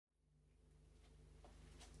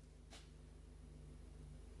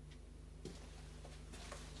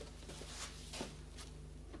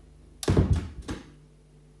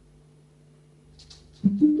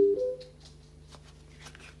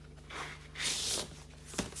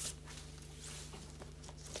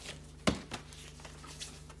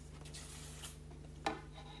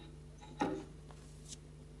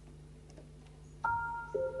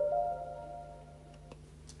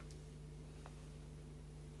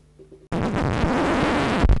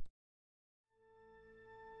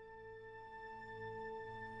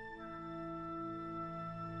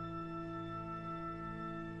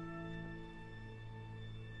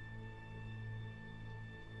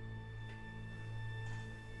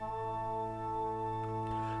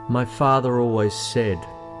My father always said,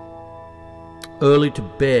 "Early to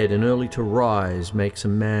bed and early to rise makes a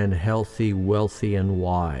man healthy, wealthy and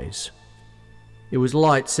wise." It was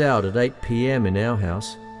lights out at 8 p.m. in our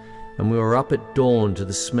house, and we were up at dawn to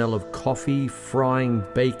the smell of coffee, frying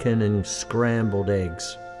bacon and scrambled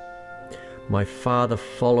eggs. My father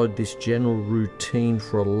followed this general routine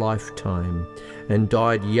for a lifetime and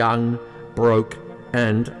died young, broke,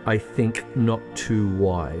 and, I think, not too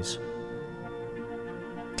wise.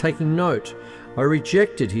 Taking note, I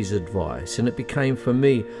rejected his advice, and it became for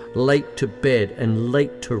me late to bed and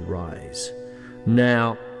late to rise.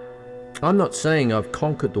 Now, I'm not saying I've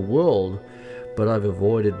conquered the world, but I've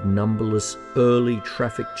avoided numberless early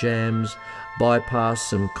traffic jams, bypassed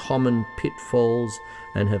some common pitfalls,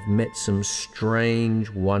 and have met some strange,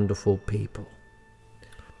 wonderful people.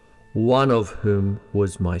 One of whom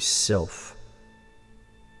was myself.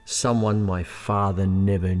 Someone my father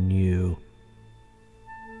never knew.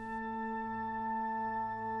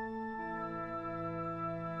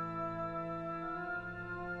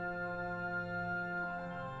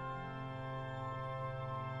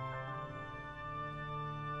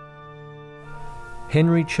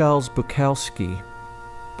 Henry Charles Bukowski,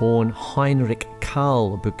 born Heinrich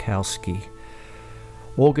Karl Bukowski,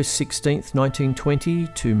 August 16th, 1920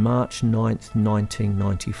 to March 9th,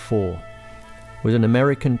 1994, was an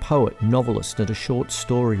American poet, novelist and a short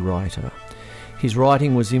story writer. His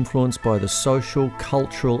writing was influenced by the social,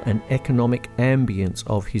 cultural and economic ambience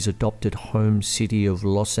of his adopted home city of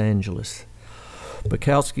Los Angeles.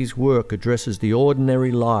 Bukowski's work addresses the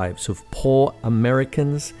ordinary lives of poor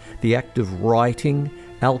Americans, the act of writing,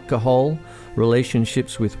 alcohol,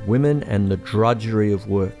 relationships with women, and the drudgery of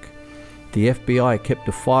work. The FBI kept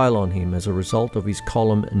a file on him as a result of his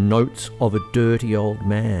column Notes of a Dirty Old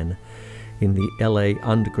Man in the LA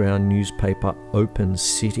underground newspaper Open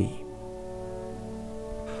City.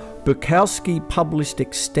 Bukowski published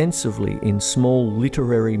extensively in small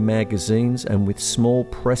literary magazines and with small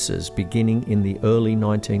presses beginning in the early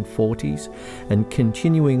 1940s and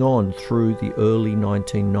continuing on through the early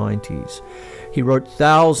 1990s. He wrote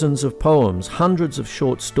thousands of poems, hundreds of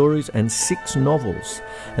short stories and 6 novels,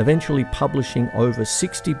 eventually publishing over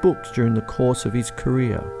 60 books during the course of his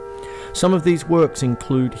career. Some of these works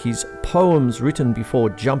include his poems written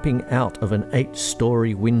before jumping out of an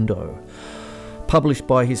 8-story window, published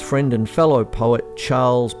by his friend and fellow poet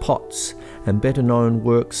Charles Potts, and better-known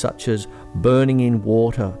works such as Burning in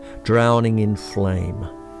Water, Drowning in Flame.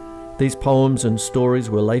 These poems and stories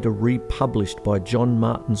were later republished by John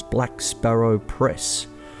Martin's Black Sparrow Press,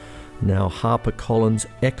 now HarperCollins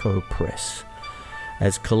Echo Press,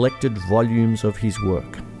 as collected volumes of his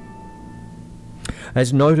work.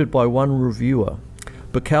 As noted by one reviewer,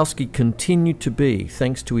 Bukowski continued to be,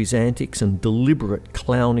 thanks to his antics and deliberate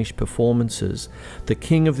clownish performances, the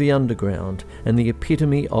king of the underground and the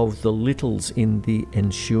epitome of the littles in the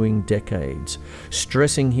ensuing decades,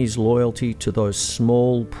 stressing his loyalty to those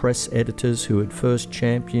small press editors who had first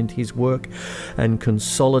championed his work and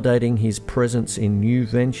consolidating his presence in new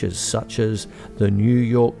ventures such as the New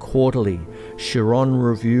York Quarterly, Chiron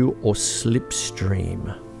Review or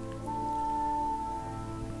Slipstream.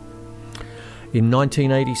 In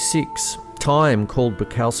 1986, Time called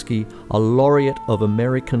Bukowski a laureate of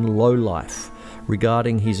American lowlife,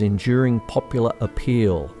 regarding his enduring popular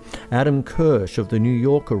appeal. Adam Kirsch of The New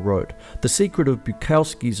Yorker wrote, "The secret of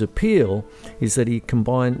Bukowski's appeal is that he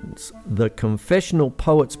combines the confessional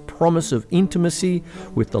poet's promise of intimacy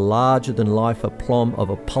with the larger-than-life aplomb of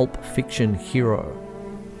a pulp fiction hero."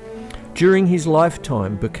 During his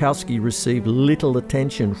lifetime, Bukowski received little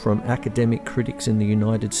attention from academic critics in the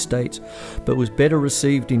United States, but was better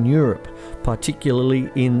received in Europe, particularly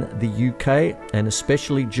in the UK and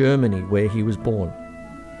especially Germany, where he was born.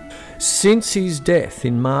 Since his death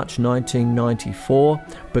in March 1994,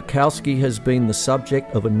 Bukowski has been the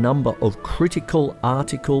subject of a number of critical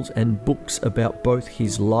articles and books about both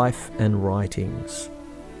his life and writings.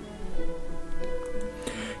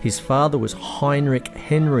 His father was Heinrich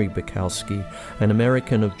Henry Bukowski, an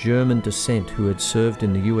American of German descent who had served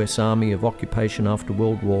in the US Army of Occupation after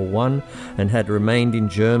World War I and had remained in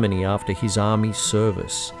Germany after his army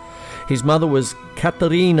service. His mother was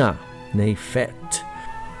Katharina, née Fett.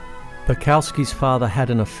 Bukowski's father had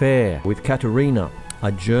an affair with Katharina,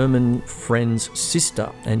 a German friend's sister,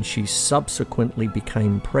 and she subsequently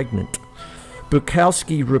became pregnant.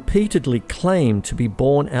 Bukowski repeatedly claimed to be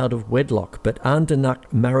born out of wedlock, but Andernach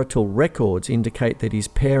marital records indicate that his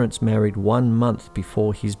parents married 1 month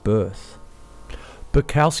before his birth.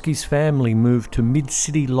 Bukowski's family moved to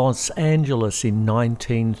mid-city Los Angeles in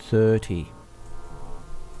 1930.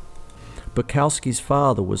 Bukowski's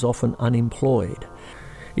father was often unemployed.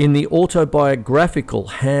 In the autobiographical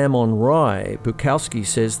Ham on Rye, Bukowski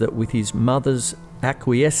says that with his mother's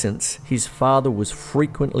acquiescence, his father was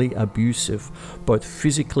frequently abusive, both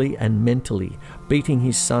physically and mentally, beating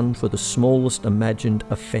his son for the smallest imagined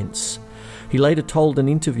offence. He later told an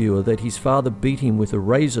interviewer that his father beat him with a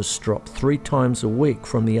razor strop 3 times a week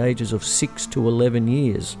from the ages of 6 to 11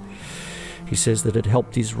 years. He says that it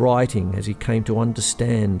helped his writing as he came to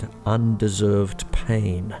understand undeserved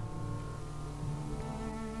pain.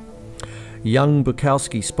 Young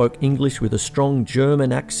Bukowski spoke English with a strong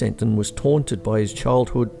German accent and was taunted by his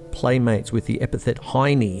childhood playmates with the epithet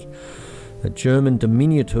Heini, a German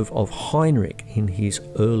diminutive of Heinrich in his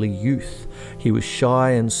early youth. He was shy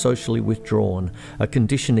and socially withdrawn, a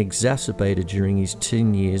condition exacerbated during his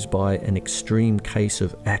teen years by an extreme case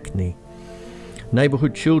of acne.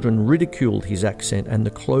 Neighbourhood children ridiculed his accent and the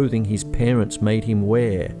clothing his parents made him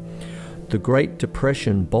wear. The Great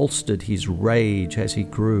Depression bolstered his rage as he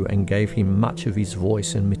grew and gave him much of his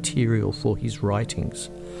voice and material for his writings.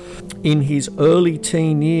 In his early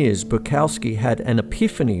teen years, Bukowski had an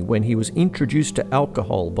epiphany when he was introduced to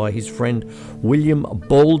alcohol by his friend William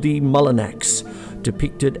Baldy Mullinax,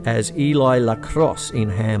 depicted as Eli Lacrosse in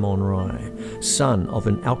Ham on Rye, son of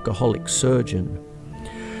an alcoholic surgeon.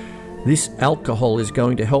 "This alcohol is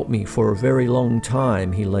going to help me for a very long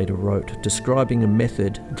time," he later wrote, describing a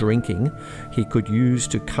method, drinking, he could use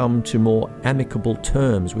to come to more amicable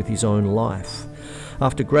terms with his own life.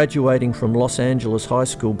 After graduating from Los Angeles High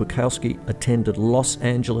School, Bukowski attended Los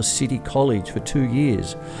Angeles City College for 2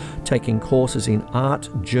 years, taking courses in art,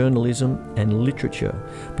 journalism, and literature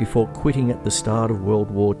before quitting at the start of World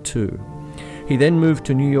War II. He then moved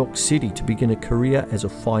to New York City to begin a career as a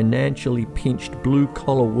financially pinched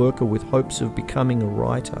blue-collar worker with hopes of becoming a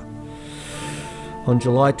writer. On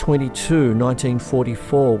July 22,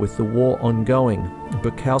 1944, with the war ongoing,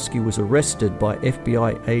 Bukowski was arrested by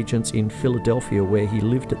FBI agents in Philadelphia, where he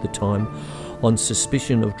lived at the time, on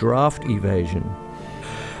suspicion of draft evasion.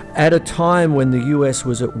 At a time when the US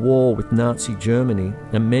was at war with Nazi Germany,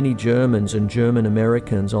 and many Germans and German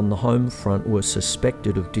Americans on the home front were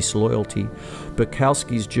suspected of disloyalty,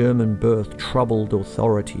 Bukowski's German birth troubled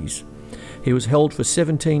authorities. He was held for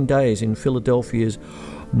 17 days in Philadelphia's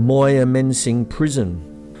Moyer-Mensing prison.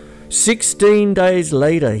 16 days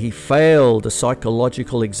later, he failed a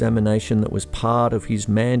psychological examination that was part of his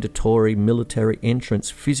mandatory military entrance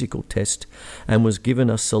physical test and was given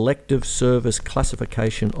a selective service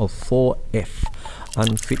classification of 4F,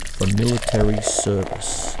 unfit for military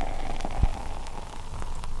service.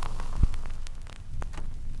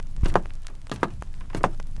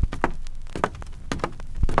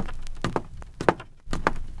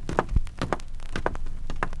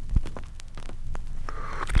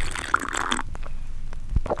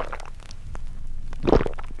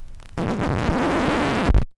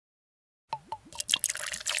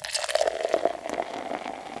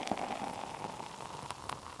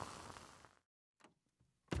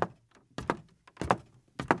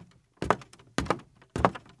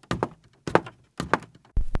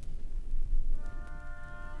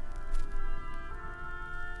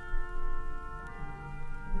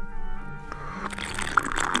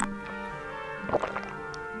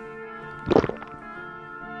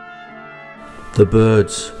 The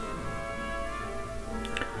birds.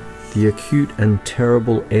 The acute and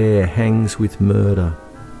terrible air hangs with murder,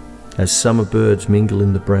 as summer birds mingle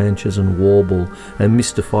in the branches and warble and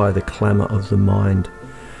mystify the clamour of the mind.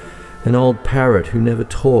 An old parrot who never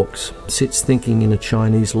talks sits thinking in a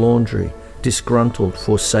Chinese laundry, disgruntled,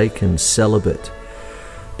 forsaken, celibate.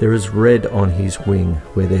 There is red on his wing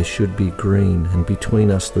where there should be green, and between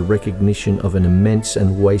us the recognition of an immense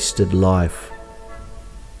and wasted life.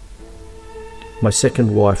 My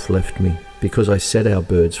second wife left me because I set our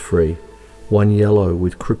birds free, one yellow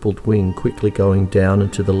with crippled wing quickly going down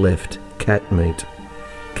and to the left, cat meat,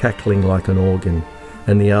 cackling like an organ,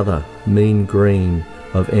 and the other, mean green,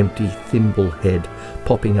 of empty thimble head,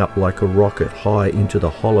 popping up like a rocket high into the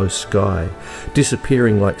hollow sky,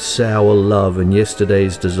 disappearing like sour love and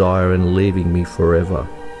yesterday's desire and leaving me forever.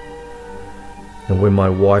 And when my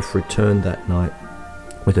wife returned that night,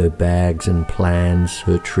 with her bags and plans,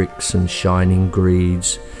 her tricks and shining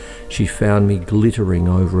greeds, she found me glittering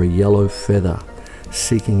over a yellow feather,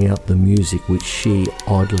 seeking out the music which she,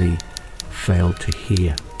 oddly, failed to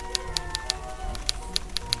hear.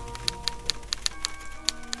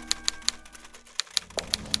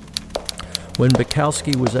 When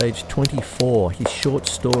Bukowski was aged 24, his short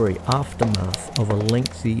story, Aftermath of a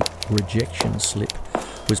Lengthy Rejection Slip,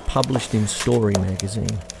 was published in Story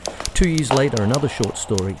magazine. 2 years later, another short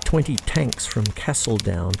story, 20 Tanks from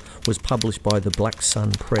Castledown, was published by the Black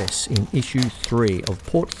Sun Press in issue 3 of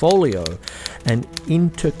Portfolio, an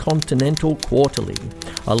intercontinental quarterly,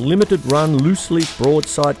 a limited-run, loose-leaf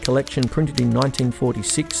broadside collection printed in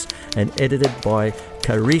 1946 and edited by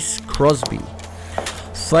Carice Crosby.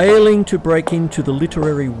 Failing to break into the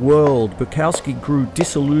literary world, Bukowski grew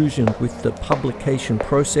disillusioned with the publication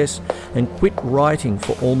process and quit writing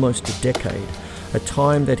for almost a decade, a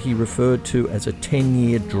time that he referred to as a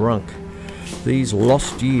 10-year drunk. These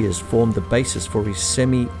lost years formed the basis for his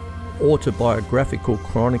semi-autobiographical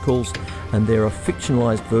chronicles, and there are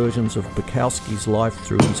fictionalized versions of Bukowski's life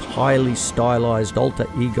through his highly stylized alter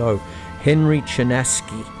ego, Henry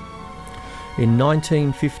Chinaski. In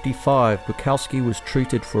 1955, Bukowski was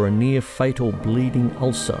treated for a near-fatal bleeding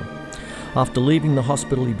ulcer. After leaving the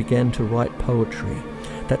hospital, he began to write poetry.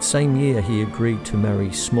 That same year, he agreed to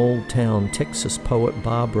marry small-town Texas poet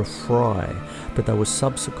Barbara Fry, but they were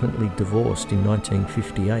subsequently divorced in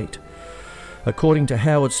 1958. According to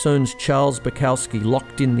Howard Stern's Charles Bukowski,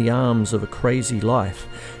 locked in the arms of a crazy life,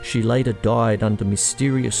 she later died under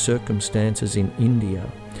mysterious circumstances in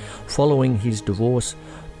India. Following his divorce,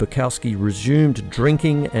 Bukowski resumed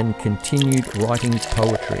drinking and continued writing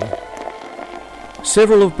poetry.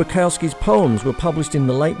 Several of Bukowski's poems were published in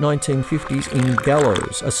the late 1950s in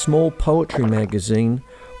Gallows, a small poetry magazine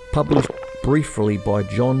published briefly by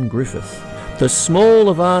John Griffith. The small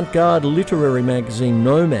avant-garde literary magazine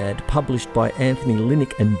Nomad, published by Anthony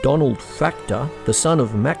Linnick and Donald Factor, the son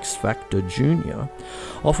of Max Factor Jr.,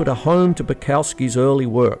 offered a home to Bukowski's early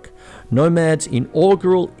work. Nomad's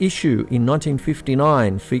inaugural issue in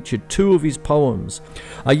 1959 featured 2 of his poems.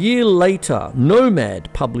 A year later,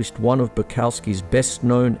 Nomad published one of Bukowski's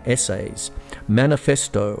best-known essays,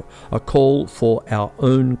 Manifesto, a call for our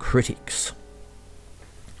own critics.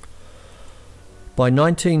 By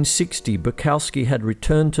 1960, Bukowski had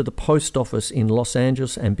returned to the post office in Los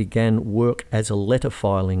Angeles and began work as a letter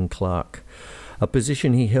filing clerk, a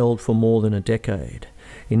position he held for more than a decade.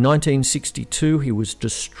 In 1962, he was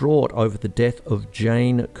distraught over the death of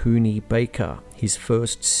Jane Cooney Baker, his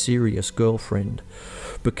first serious girlfriend.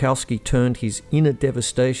 Bukowski turned his inner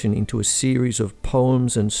devastation into a series of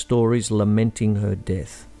poems and stories lamenting her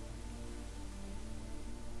death.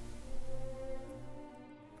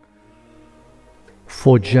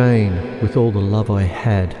 For Jane, with all the love I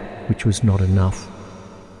had, which was not enough,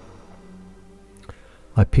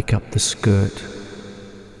 I pick up the skirt,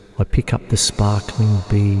 I pick up the sparkling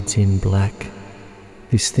beads in black,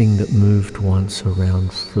 this thing that moved once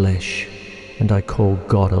around flesh, and I call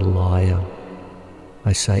God a liar.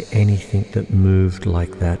 I say anything that moved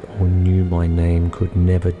like that or knew my name could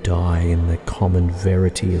never die in the common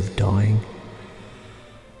verity of dying.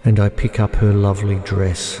 And I pick up her lovely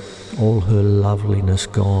dress, all her loveliness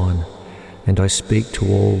gone, and I speak to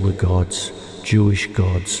all the gods, Jewish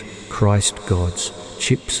gods, Christ gods,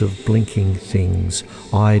 chips of blinking things,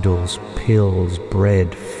 idols, pills,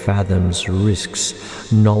 bread, fathoms,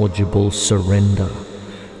 risks, knowledgeable surrender,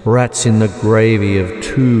 rats in the gravy of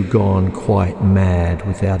 2 gone quite mad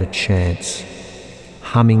without a chance,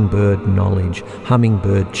 hummingbird knowledge,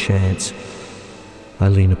 hummingbird chance. I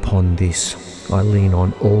lean upon this, I lean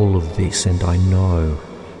on all of this, and I know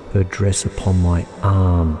her dress upon my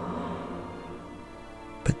arm,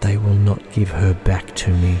 but they will not give her back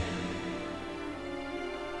to me.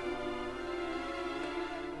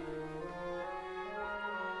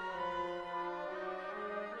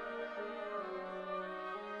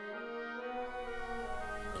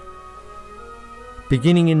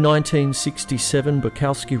 Beginning in 1967,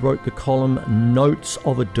 Bukowski wrote the column Notes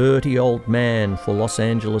of a Dirty Old Man for Los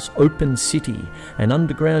Angeles Open City, an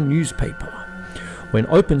underground newspaper. When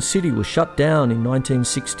Open City was shut down in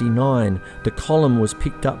 1969, the column was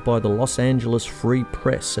picked up by the Los Angeles Free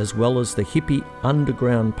Press, as well as the hippie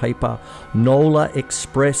underground paper Nola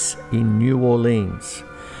Express in New Orleans.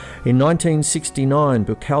 In 1969,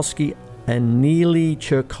 Bukowski and Neely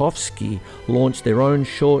Cherkovsky launched their own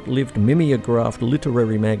short-lived mimeographed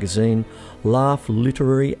literary magazine, Laugh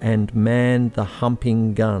Literary and Man the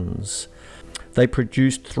Humping Guns. They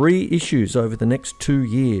produced 3 issues over the next 2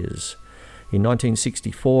 years. In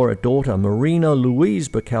 1964, a daughter, Marina Louise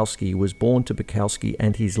Bukowski, was born to Bukowski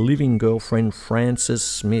and his living girlfriend, Frances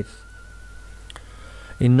Smith.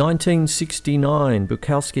 In 1969,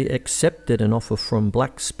 Bukowski accepted an offer from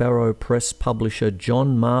Black Sparrow Press publisher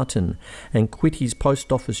John Martin and quit his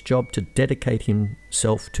post office job to dedicate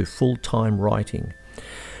himself to full-time writing.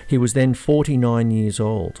 He was then 49 years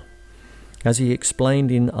old. As he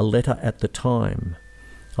explained in a letter at the time,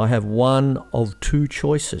 "I have one of 2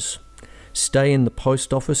 choices. Stay in the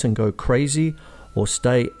post office and go crazy, or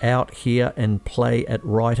stay out here and play at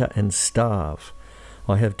writer and starve.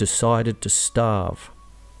 I have decided to starve.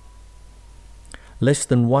 Less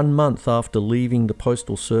than 1 month after leaving the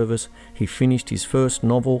postal service, he finished his first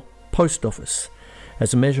novel, Post Office.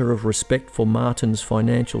 As a measure of respect for Martin's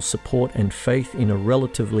financial support and faith in a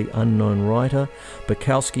relatively unknown writer,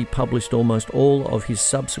 Bukowski published almost all of his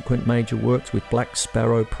subsequent major works with Black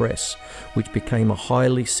Sparrow Press, which became a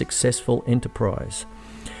highly successful enterprise.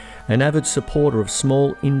 An avid supporter of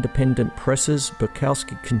small independent presses,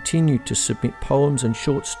 Bukowski continued to submit poems and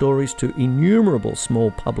short stories to innumerable small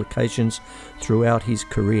publications throughout his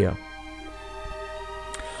career.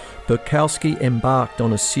 Bukowski embarked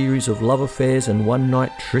on a series of love affairs and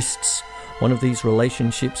one-night trysts. One of these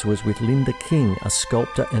relationships was with Linda King, a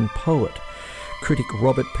sculptor and poet. Critic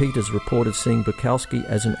Robert Peters reported seeing Bukowski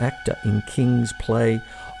as an actor in King's play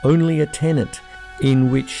Only a Tenant,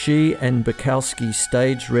 in which she and Bukowski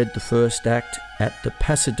stage-read the first act at the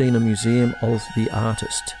Pasadena Museum of the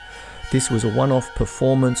Artist. This was a one-off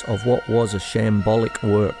performance of what was a shambolic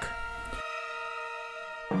work.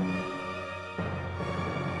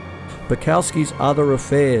 Bukowski's other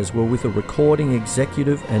affairs were with a recording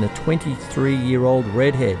executive and a 23-year-old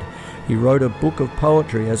redhead. He wrote a book of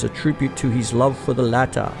poetry as a tribute to his love for the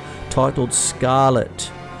latter, titled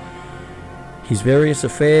Scarlet. His various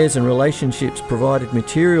affairs and relationships provided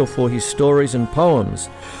material for his stories and poems.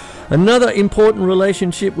 Another important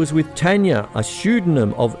relationship was with Tanya, a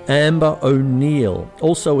pseudonym of Amber O'Neill,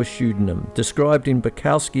 also a pseudonym, described in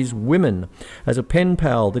Bukowski's Women as a pen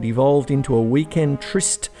pal that evolved into a weekend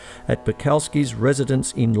tryst at Bukowski's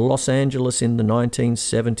residence in Los Angeles in the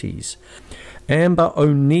 1970s. Amber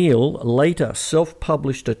O'Neill later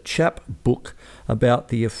self-published a chapbook about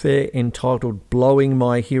the affair entitled Blowing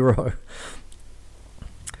My Hero.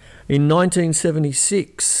 In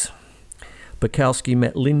 1976, Bukowski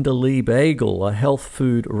met Linda Lee Bagel, a health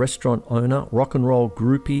food restaurant owner, rock and roll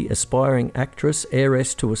groupie, aspiring actress,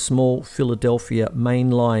 heiress to a small Philadelphia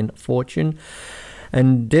mainline fortune,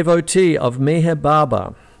 and devotee of Meher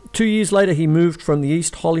Baba. 2 years later, he moved from the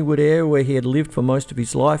East Hollywood area, where he had lived for most of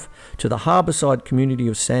his life, to the harborside community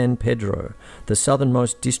of San Pedro, the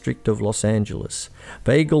southernmost district of Los Angeles.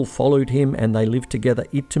 Bagel followed him, and they lived together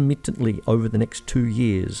intermittently over the next 2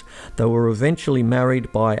 years. They were eventually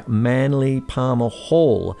married by Manly Palmer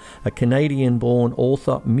Hall, a Canadian-born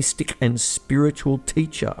author, mystic, and spiritual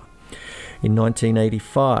teacher. In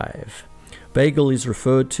 1985, Bagel is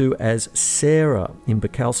referred to as Sarah in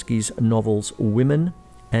Bukowski's novels Women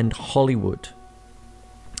and Hollywood.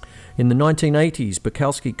 In the 1980s,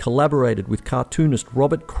 Bukowski collaborated with cartoonist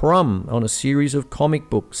Robert Crumb on a series of comic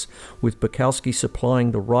books, with Bukowski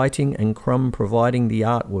supplying the writing and Crumb providing the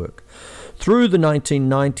artwork. Through the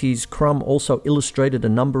 1990s, Crumb also illustrated a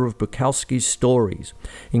number of Bukowski's stories,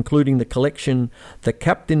 including the collection The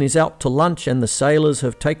Captain is Out to Lunch and the Sailors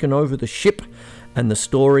Have Taken Over the Ship, and the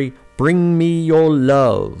story Bring Me Your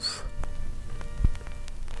Love.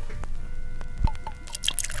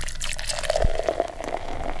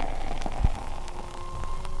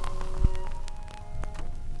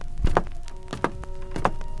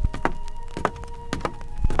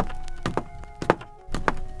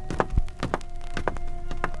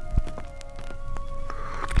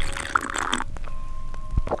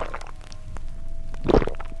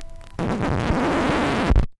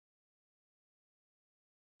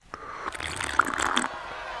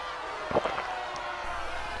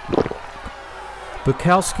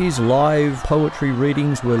 Bukowski's live poetry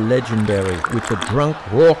readings were legendary, with the drunk,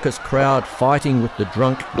 raucous crowd fighting with the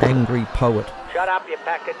drunk, angry poet. Shut up, you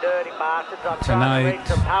pack of dirty bastards. I'm Tonight trying to read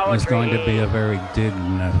some poetry. is going to be a very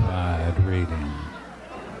dignified reading.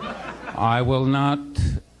 I will not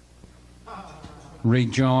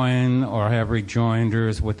rejoin or have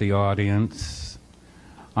rejoinders with the audience.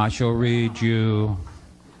 I shall read you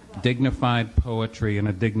dignified poetry in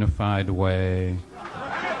a dignified way.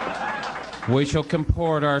 We shall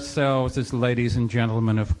comport ourselves as ladies and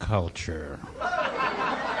gentlemen of culture.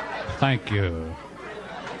 Thank you.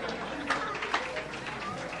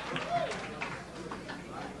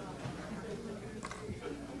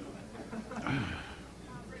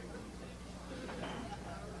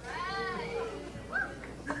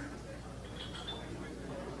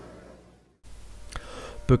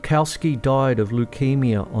 Bukowski died of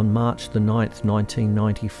leukemia on March the 9th,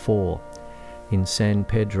 1994. In San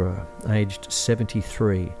Pedro, aged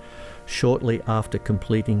 73, shortly after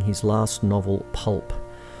completing his last novel, Pulp.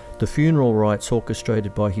 The funeral rites,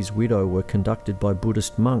 orchestrated by his widow, were conducted by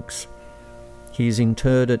Buddhist monks. He is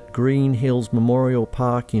interred at Green Hills Memorial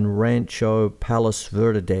Park in Rancho Palos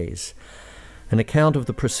Verdes. An account of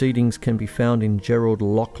the proceedings can be found in Gerald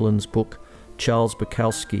Laughlin's book, Charles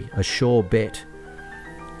Bukowski, A Sure Bet.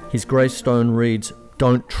 His gravestone reads,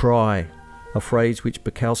 Don't try, a phrase which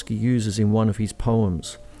Bukowski uses in one of his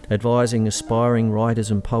poems, advising aspiring writers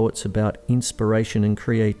and poets about inspiration and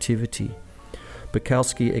creativity.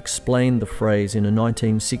 Bukowski explained the phrase in a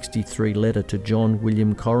 1963 letter to John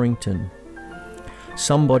William Corrington.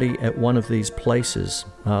 Somebody at one of these places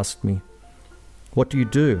asked me, "What do you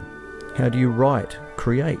do? How do you write,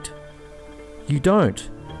 create?" "You don't,"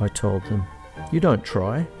 I told them. "You don't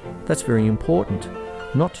try. That's very important,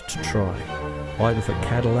 not to try, either for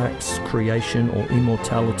Cadillac's creation or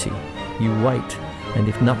immortality. You wait, and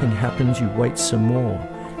if nothing happens, you wait some more.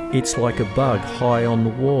 It's like a bug high on the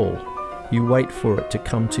wall. You wait for it to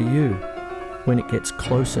come to you. When it gets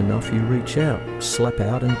close enough, you reach out, slap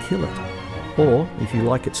out and kill it. Or, if you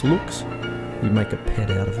like its looks, you make a pet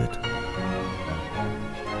out of it."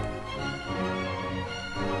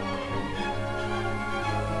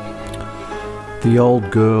 The old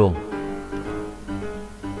girl.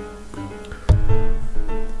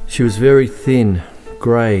 She was very thin,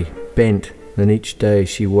 grey, bent, and each day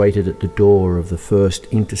she waited at the door of the First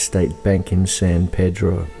Interstate Bank in San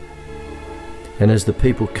Pedro. And as the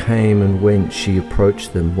people came and went, she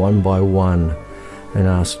approached them one by one and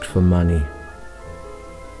asked for money.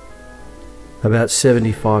 About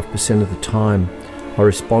 75% of the time, I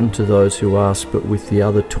respond to those who ask, but with the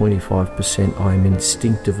other 25% I am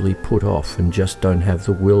instinctively put off and just don't have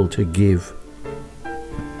the will to give.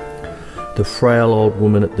 The frail old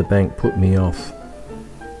woman at the bank put me off.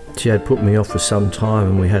 She had put me off for some time,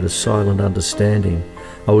 and we had a silent understanding.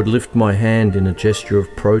 I would lift my hand in a gesture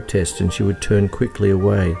of protest and she would turn quickly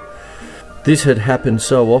away. This had happened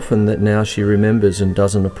so often that now she remembers and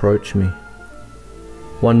doesn't approach me.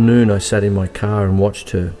 One noon I sat in my car and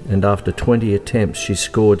watched her, and after 20 attempts she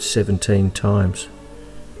scored 17 times.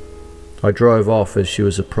 I drove off as she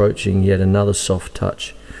was approaching yet another soft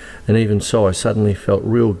touch, and even so I suddenly felt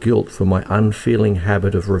real guilt for my unfeeling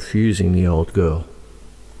habit of refusing the old girl.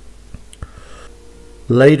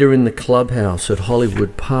 Later in the clubhouse at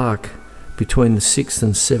Hollywood Park, between the 6th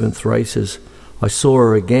and 7th races, I saw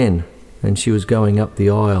her again, and she was going up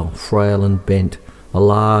the aisle, frail and bent, a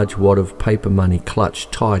large wad of paper money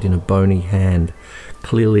clutched tight in a bony hand,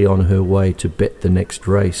 clearly on her way to bet the next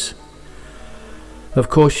race. Of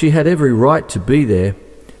course, she had every right to be there,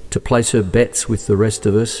 to place her bets with the rest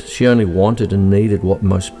of us. She only wanted and needed what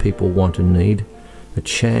most people want and need, a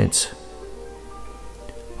chance.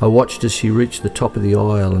 I watched as she reached the top of the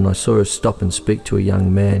aisle, and I saw her stop and speak to a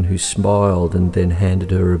young man who smiled and then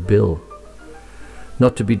handed her a bill.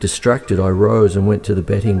 Not to be distracted, I rose and went to the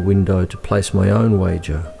betting window to place my own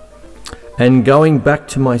wager. And going back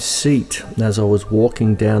to my seat, as I was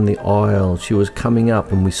walking down the aisle, she was coming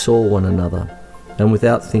up and we saw one another. And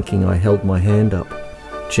without thinking, I held my hand up,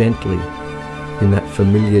 gently, in that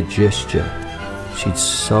familiar gesture she'd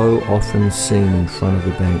so often seen in front of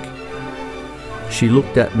the bank. She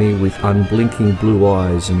looked at me with unblinking blue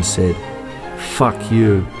eyes and said, "Fuck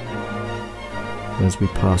you," as we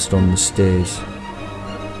passed on the stairs.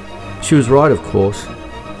 She was right, of course.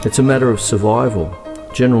 It's a matter of survival.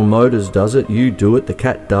 General Motors does it, you do it, the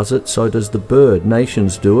cat does it, so does the bird.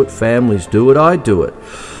 Nations do it, families do it, I do it.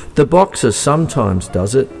 The boxer sometimes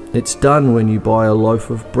does it. It's done when you buy a loaf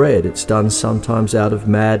of bread. It's done sometimes out of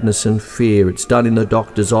madness and fear. It's done in the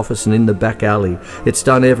doctor's office and in the back alley. It's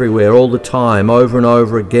done everywhere, all the time, over and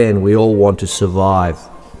over again. We all want to survive.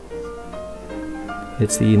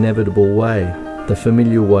 It's the inevitable way, the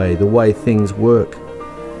familiar way, the way things work.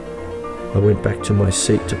 I went back to my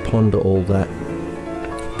seat to ponder all that,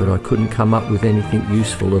 but I couldn't come up with anything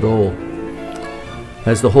useful at all.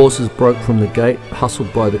 As the horses broke from the gate,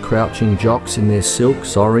 hustled by the crouching jocks in their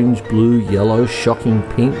silks, orange, blue, yellow, shocking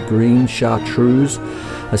pink, green, chartreuse,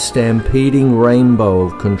 a stampeding rainbow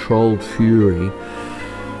of controlled fury,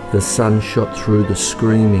 the sun shot through the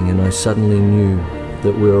screaming, and I suddenly knew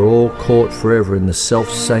that we were all caught forever in the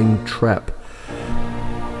self-same trap.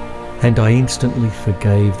 And I instantly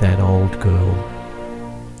forgave that old girl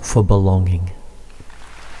for belonging.